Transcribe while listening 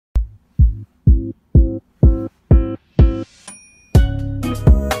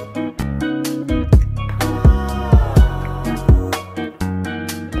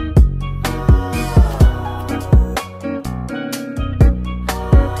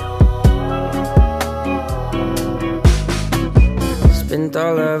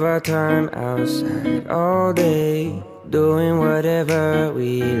all of our time outside all day, doing whatever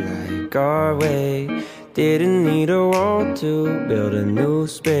we like our way. Didn't need a wall to build a new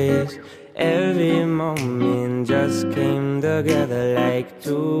space. Every moment just came together like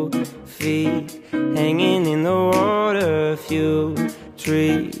 2 feet hanging in the water. A few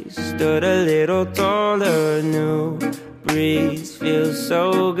trees stood a little taller. New breeze feels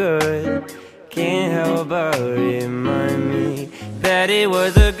so good. Can't help but remind me that it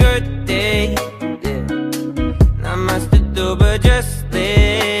was a good day. Yeah. Not much to do but just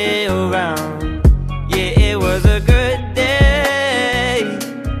lay around. Yeah, it was a good day.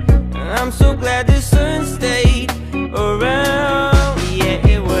 I'm so glad the sun stayed around.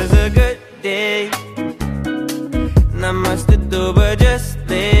 Yeah, it was a good day. Not much to do but just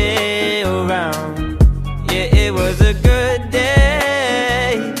lay around. Yeah, it was a good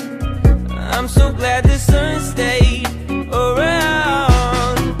day. I'm so glad the sun stayed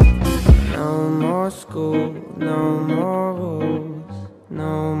around. No more school, no more rules,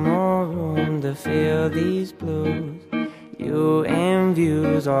 no more room to feel these blues. You and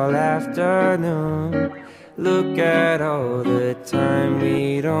views all afternoon. Look at all the time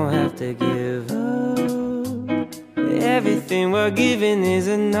we don't have to give up. Everything we're giving is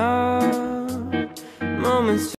enough. Moments